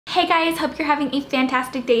Hey guys, hope you're having a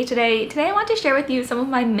fantastic day today. Today I want to share with you some of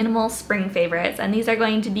my minimal spring favorites, and these are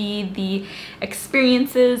going to be the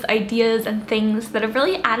experiences, ideas, and things that have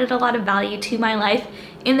really added a lot of value to my life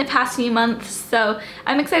in the past few months. So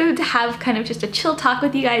I'm excited to have kind of just a chill talk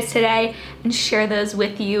with you guys today and share those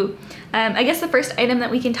with you. I guess the first item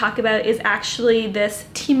that we can talk about is actually this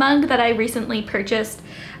tea mug that I recently purchased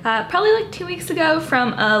probably like 2 weeks ago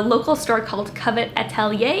from a local store called Covet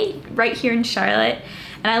Atelier right here in Charlotte.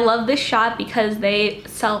 And I love this shop because they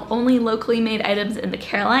sell only locally made items in the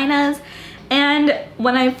Carolinas. And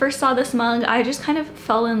when I first saw this mug, I just kind of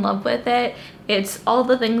fell in love with it. It's all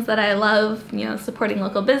the things that I love, you know, supporting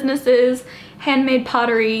local businesses, handmade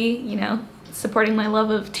pottery, you know, supporting my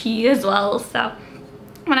love of tea as well. So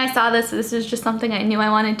when I saw this is just something I knew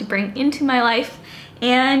I wanted to bring into my life.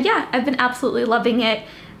 And yeah, I've been absolutely loving it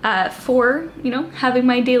for, you know, having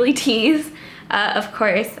my daily teas. Of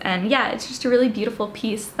course, and yeah, it's just a really beautiful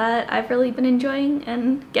piece that I've really been enjoying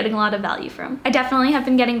and getting a lot of value from. I definitely have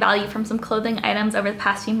been getting value from some clothing items over the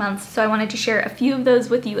past few months, so I wanted to share a few of those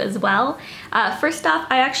with you as well. First off,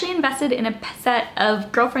 I actually invested in a set of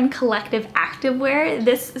Girlfriend Collective activewear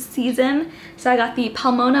this season. So I got the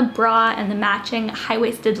Palmona bra and the matching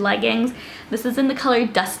high-waisted leggings. This is in the color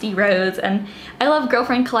Dusty Rose, and I love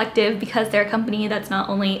Girlfriend Collective because they're a company that's not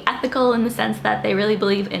only ethical in the sense that they really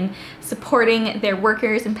believe in supporting their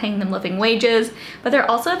workers and paying them living wages, but they're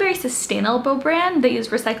also a very sustainable brand. They use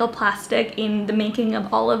recycled plastic in the making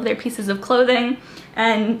of all of their pieces of clothing,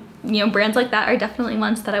 and you know, brands like that are definitely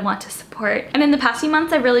ones that I want to support. And in the past few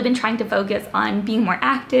months, I've really been trying to focus on being more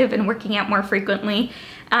active and working out more frequently.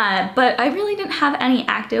 But I really didn't have any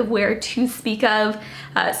active wear to speak of,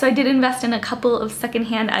 so I did invest in a couple of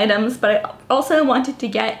secondhand items, but I also wanted to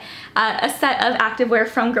get a set of activewear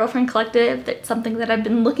from Girlfriend Collective. That's something that I've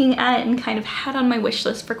been looking at and kind of had on my wish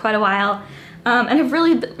list for quite a while, and I've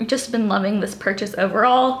really just been loving this purchase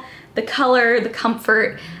overall. The color, the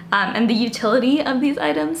comfort, and the utility of these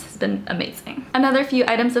items has been amazing. Another few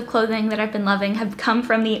items of clothing that I've been loving have come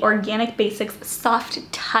from the Organic Basics Soft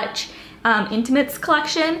Touch Intimates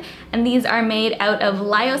collection, and these are made out of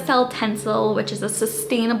lyocell tencel, which is a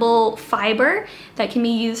sustainable fiber that can be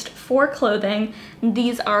used for clothing.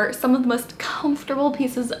 These are some of the most comfortable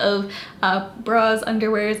pieces of bras,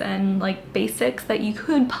 underwears, and like basics that you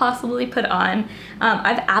could possibly put on.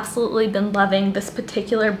 I've absolutely been loving this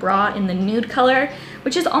particular bra in the nude color,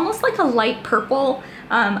 which is almost like a light purple.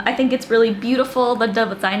 I think it's really beautiful. The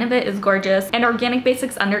design of it is gorgeous, and Organic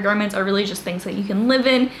Basics undergarments are really just things that you can live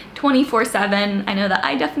in 24/7. I know that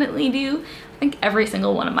I definitely do. I think every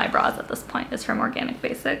single one of my bras at this point is from Organic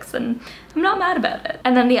Basics, and I'm not mad about it.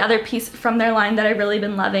 And then the other piece from their line that I've really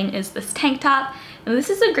been loving is this tank top. And this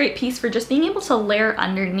is a great piece for just being able to layer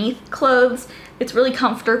underneath clothes. It's really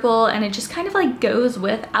comfortable, and it just kind of like goes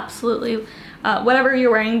with absolutely whatever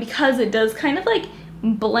you're wearing, because it does kind of like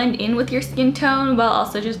blend in with your skin tone while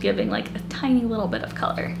also just giving like a tiny little bit of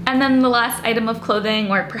color. And then the last item of clothing,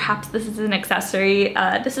 or perhaps this is an accessory,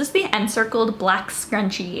 this is the encircled black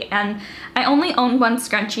scrunchie, and I only own one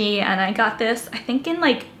scrunchie, and I got this I think in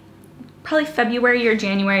like probably February or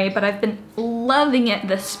January, but I've been loving it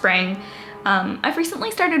this spring. I've recently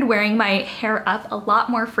started wearing my hair up a lot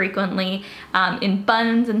more frequently in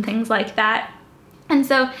buns and things like that, and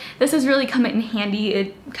so this has really come in handy.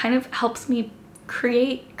 It kind of helps me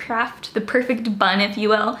craft the perfect bun, if you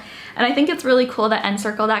will. And I think it's really cool that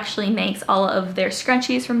Encircled actually makes all of their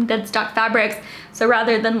scrunchies from dead stock fabrics. So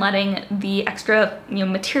rather than letting the extra, you know,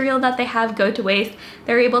 material that they have go to waste,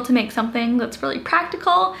 they're able to make something that's really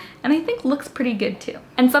practical and I think looks pretty good too.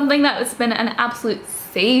 And something that has been an absolute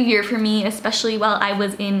savior for me, especially while I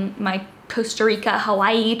was in my Costa Rica,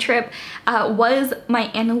 Hawaii trip, was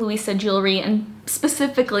my Luisa Jewelry, and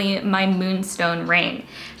specifically my moonstone ring.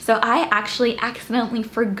 So I actually accidentally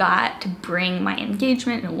forgot to bring my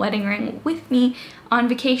engagement and wedding ring with me on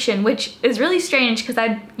vacation, which is really strange because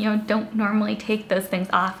I, you know, don't normally take those things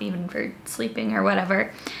off even for sleeping or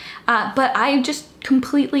whatever. But I just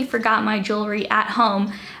completely forgot my jewelry at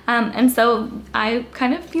home, and so I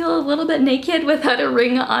kind of feel a little bit naked without a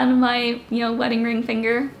ring on my, you know, wedding ring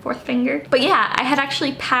finger, fourth finger. But yeah, I had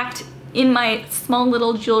actually packed in my small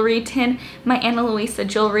little jewelry tin my Ana Luisa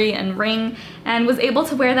jewelry and ring, and was able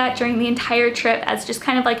to wear that during the entire trip as just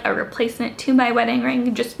kind of like a replacement to my wedding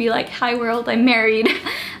ring, just be like, hi world, I'm married,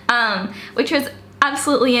 which was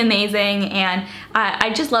absolutely amazing, and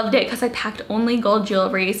I just loved it because I packed only gold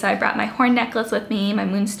jewelry. So I brought my horn necklace with me, my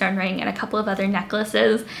moonstone ring, and a couple of other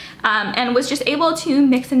necklaces, and was just able to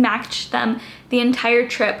mix and match them the entire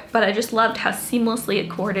trip. But I just loved how seamlessly it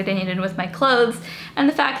coordinated with my clothes, and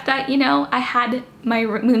the fact that, you know, I had my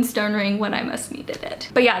moonstone ring when I most needed it.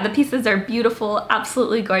 But yeah, the pieces are beautiful,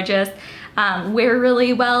 absolutely gorgeous, wear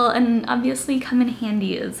really well, and obviously come in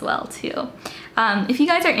handy as well too. If you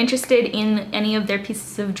guys are interested in any of their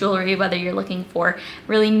pieces of jewelry, whether you're looking for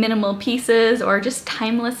really minimal pieces or just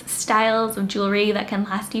timeless styles of jewelry that can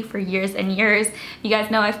last you for years and years, you guys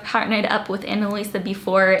know I've partnered up with Luisa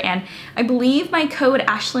before, and I believe my code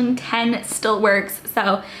Ashlynne10 still works,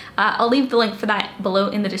 so I'll leave the link for that below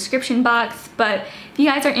in the description box. But if you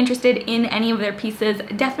guys are interested in any of their pieces,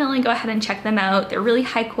 definitely go ahead and check them out. They're really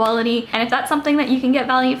high quality, and if that's something that you can get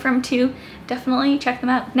value from too, definitely check them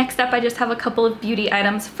out. Next up, I just have a couple of beauty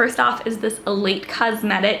items. First off is this Elate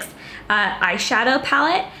Cosmetics eyeshadow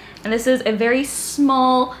palette. And this is a very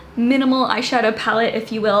small, minimal eyeshadow palette,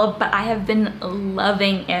 if you will, but I have been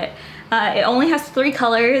loving it. It only has 3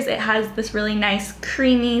 colors. It has this really nice,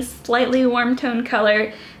 creamy, slightly warm tone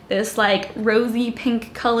color, this like rosy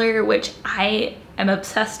pink color, which I am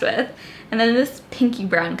obsessed with, and then this pinky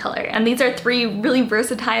brown color. And these are 3 really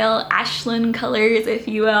versatile Ashlynne colors, if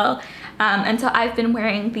you will. And so I've been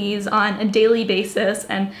wearing these on a daily basis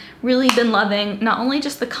and really been loving not only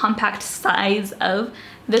just the compact size of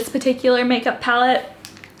this particular makeup palette,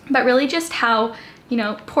 but really just how, you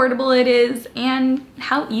know, portable it is and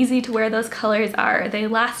how easy to wear those colors are. They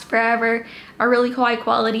last forever, are really high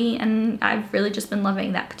quality, and I've really just been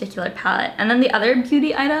loving that particular palette. And then the other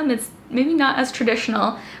beauty item is maybe not as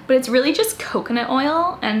traditional, but it's really just coconut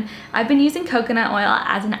oil, and I've been using coconut oil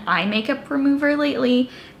as an eye makeup remover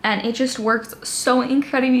lately, and it just works so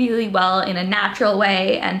incredibly well in a natural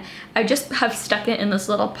way. And I just have stuck it in this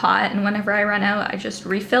little pot, and whenever I run out, I just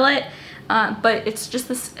refill it. But it's just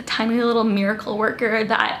this tiny little miracle worker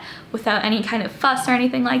that, without any kind of fuss or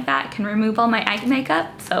anything like that, can remove all my eye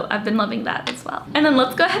makeup. So I've been loving that as well. And then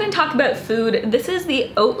let's go ahead and talk about food. This is the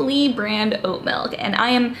Oatly brand oat milk, and I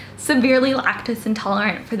am severely lactose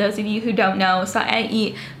intolerant, for those of you who don't know. So I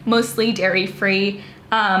eat mostly dairy-free,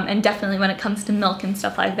 and definitely when it comes to milk and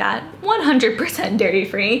stuff like that, 100%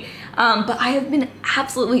 dairy-free. But I have been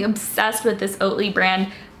absolutely obsessed with this Oatly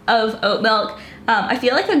brand of oat milk. I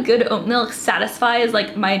feel like a good oat milk satisfies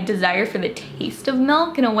like my desire for the taste of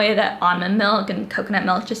milk in a way that almond milk and coconut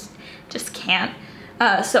milk just can't.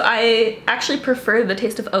 So I actually prefer the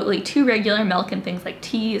taste of Oatly to regular milk in things like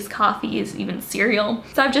teas, coffees, even cereal.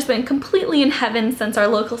 So I've just been completely in heaven since our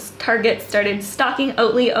local Target started stocking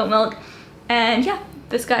Oatly oat milk, and yeah,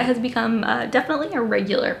 this guy has become definitely a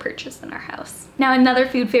regular purchase in our house. Now, another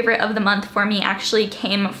food favorite of the month for me actually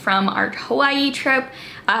came from our Hawaii trip.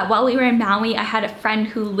 While we were in Maui, I had a friend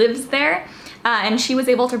who lives there, and she was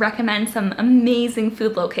able to recommend some amazing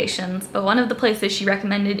food locations. But one of the places she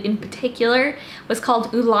recommended in particular was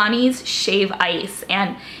called Ulani's Shave Ice,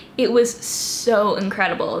 and it was so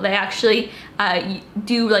incredible. They actually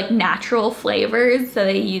do like natural flavors, so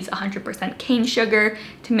they use 100% cane sugar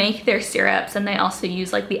to make their syrups, and they also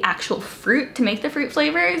use like the actual fruit to make the fruit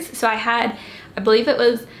flavors. So I had, I believe it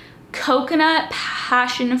was coconut,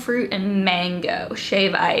 passion fruit, and mango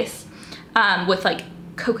shave ice with like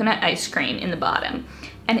coconut ice cream in the bottom,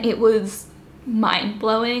 and it was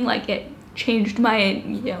mind-blowing. Like, it changed my,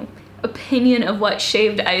 you know, opinion of what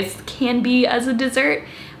shaved ice can be as a dessert.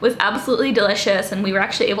 It was absolutely delicious, and we were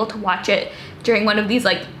actually able to watch it during one of these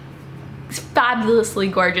like fabulously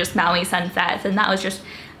gorgeous Maui sunsets, and that was just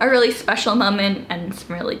a really special moment and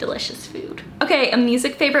some really delicious food. Okay, a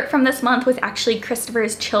music favorite from this month was actually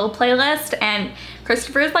Christopher's Chill playlist, and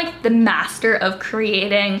Christopher is like the master of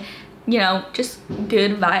creating, you know, just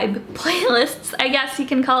good vibe playlists, I guess you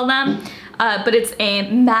can call them. But it's a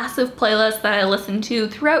massive playlist that I listened to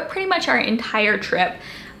throughout pretty much our entire trip.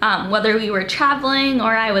 Whether we were traveling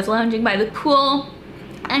or I was lounging by the pool,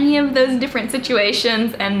 any of those different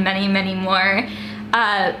situations, and many, many more.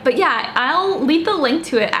 But yeah, I'll leave the link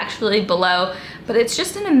to it actually below, but it's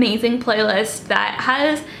just an amazing playlist that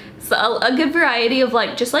has a good variety of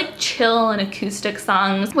like just like chill and acoustic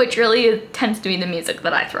songs, which really tends to be the music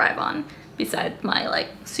that I thrive on, besides my like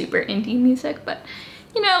super indie music. But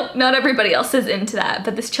you know, not everybody else is into that,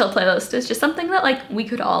 but this chill playlist is just something that like we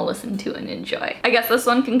could all listen to and enjoy. I guess this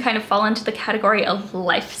one can kind of fall into the category of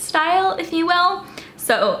lifestyle, if you will.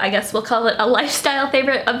 So I guess we'll call it a lifestyle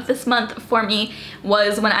favorite of this month for me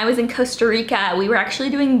was when I was in Costa Rica. We were actually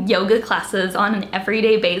doing yoga classes on an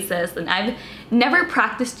everyday basis, and I've never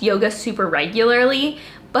practiced yoga super regularly,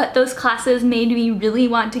 but those classes made me really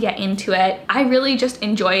want to get into it. I really just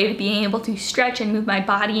enjoyed being able to stretch and move my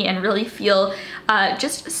body and really feel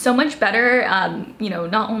just so much better, you know,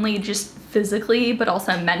 not only just physically, but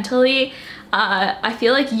also mentally. I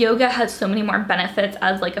feel like yoga has so many more benefits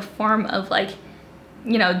as like a form of like,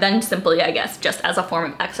 you know, than simply, I guess, just as a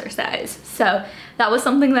form of exercise. So that was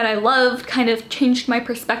something that I loved, kind of changed my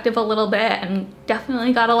perspective a little bit, and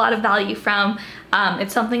definitely got a lot of value from.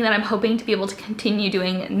 It's something that I'm hoping to be able to continue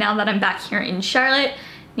doing now that I'm back here in Charlotte.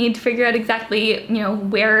 Need to figure out exactly, you know,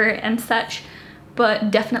 where and such, but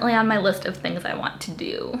definitely on my list of things I want to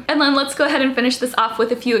do. And then let's go ahead and finish this off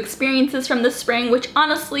with a few experiences from the spring, which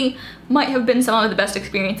honestly might have been some of the best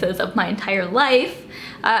experiences of my entire life.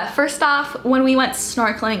 First off, when we went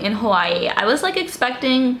snorkeling in Hawaii, I was like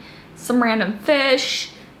expecting some random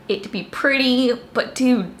fish, it to be pretty, but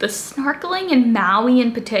dude, the snorkeling in Maui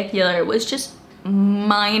in particular was just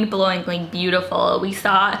mind-blowingly beautiful. We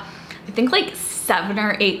saw, I think, like 7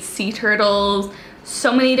 or 8 sea turtles,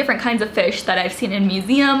 so many different kinds of fish that I've seen in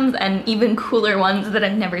museums, and even cooler ones that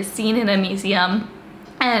I've never seen in a museum.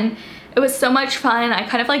 And it was so much fun. I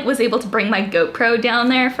kind of like was able to bring my GoPro down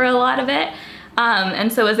there for a lot of it.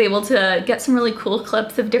 And so I was able to get some really cool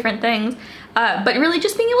clips of different things, but really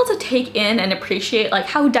just being able to take in and appreciate like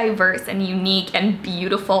how diverse and unique and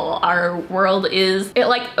beautiful our world is. It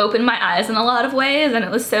like opened my eyes in a lot of ways, and it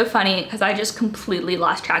was so funny because I just completely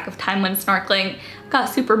lost track of time when snorkeling. Got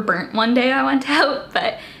super burnt one day I went out,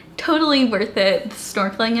 but totally worth it. The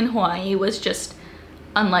snorkeling in Hawaii was just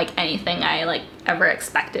unlike anything I like ever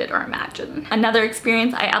expected or imagined. Another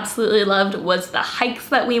experience I absolutely loved was the hikes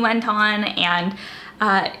that we went on, and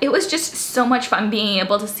it was just so much fun being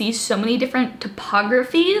able to see so many different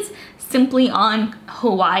topographies simply on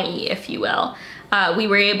Hawaii, if you will. We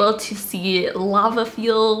were able to see lava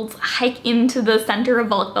fields, hike into the center of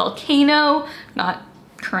a volcano, not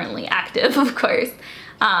currently active of course,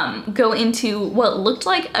 go into what looked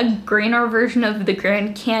like a grainer version of the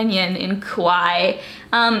Grand Canyon in Kauai,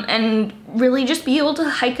 and really just be able to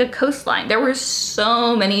hike a coastline. There were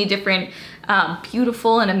so many different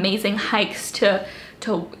beautiful and amazing hikes to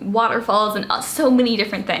waterfalls and so many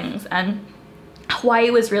different things, and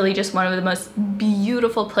Hawaii was really just one of the most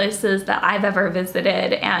beautiful places that I've ever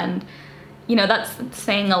visited, and you know, that's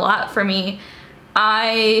saying a lot for me.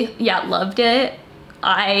 I loved it.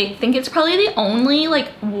 I think it's probably the only like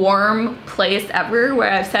warm place ever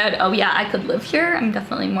where I've said, oh yeah, I could live here. I'm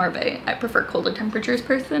definitely more of I prefer colder temperatures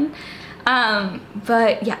person.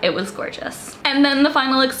 But yeah, it was gorgeous. And then the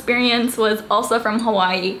final experience was also from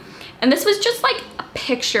Hawaii. And this was just like a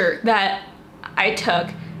picture that I took,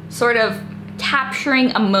 sort of capturing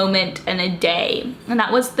a moment in a day. And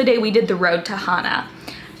that was the day we did the road to Hana.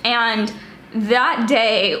 And that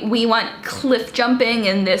day we went cliff jumping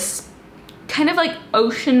in this kind of like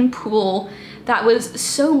ocean pool that was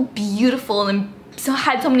so beautiful and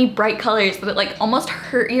had so many bright colors that it like almost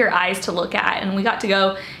hurt your eyes to look at. And we got to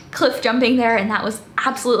go cliff jumping there, and that was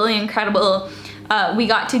absolutely incredible. We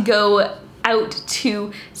got to go out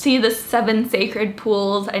to see the 7 sacred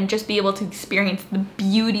pools and just be able to experience the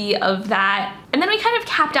beauty of that. And then we kind of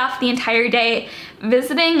capped off the entire day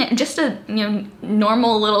visiting just a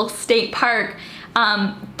normal little state park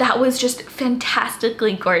that was just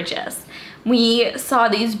fantastically gorgeous. We saw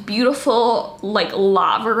these beautiful like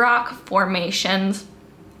lava rock formations,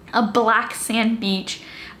 a black sand beach,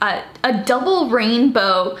 a double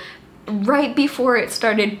rainbow right before it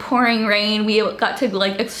started pouring rain. We got to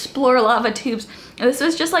like explore lava tubes. And this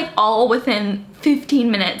was just like all within 15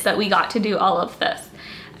 minutes that we got to do all of this.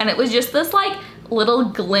 And it was just this like little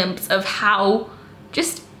glimpse of how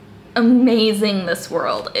just amazing this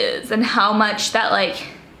world is, and how much that like,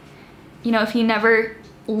 you know, if you never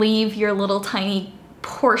leave your little tiny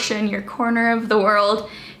portion, your corner of the world,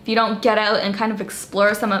 if you don't get out and kind of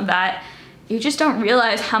explore some of that, you just don't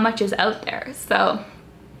realize how much is out there. So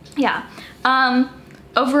yeah,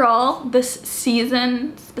 overall this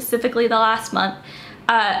season, specifically the last month,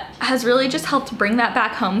 has really just helped bring that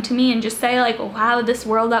back home to me and just say like, wow, this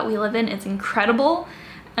world that we live in is incredible,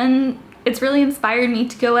 and it's really inspired me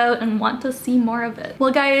to go out and want to see more of it.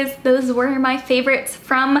 Well guys, those were my favorites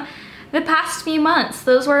from the past few months.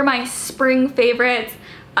 Those were my spring favorites.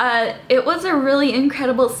 It was a really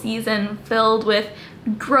incredible season filled with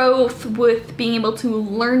growth, with being able to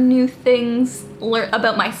learn new things, learn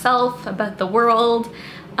about myself, about the world,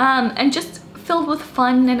 and just filled with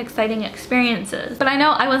fun and exciting experiences. But I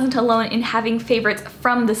know I wasn't alone in having favorites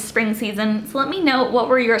from the spring season, so let me know, what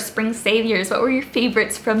were your spring saviors? What were your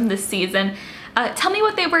favorites from this season? Tell me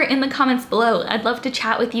what they were in the comments below. I'd love to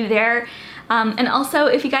chat with you there. And also,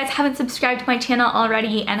 if you guys haven't subscribed to my channel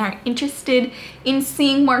already and are interested in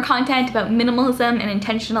seeing more content about minimalism and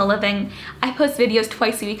intentional living, I post videos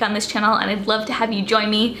twice a week on this channel and I'd love to have you join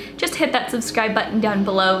me. Just hit that subscribe button down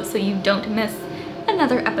below so you don't miss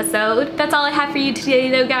another episode. That's all I have for you today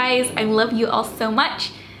though, guys. I love you all so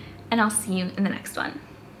much and I'll see you in the next one.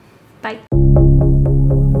 Bye.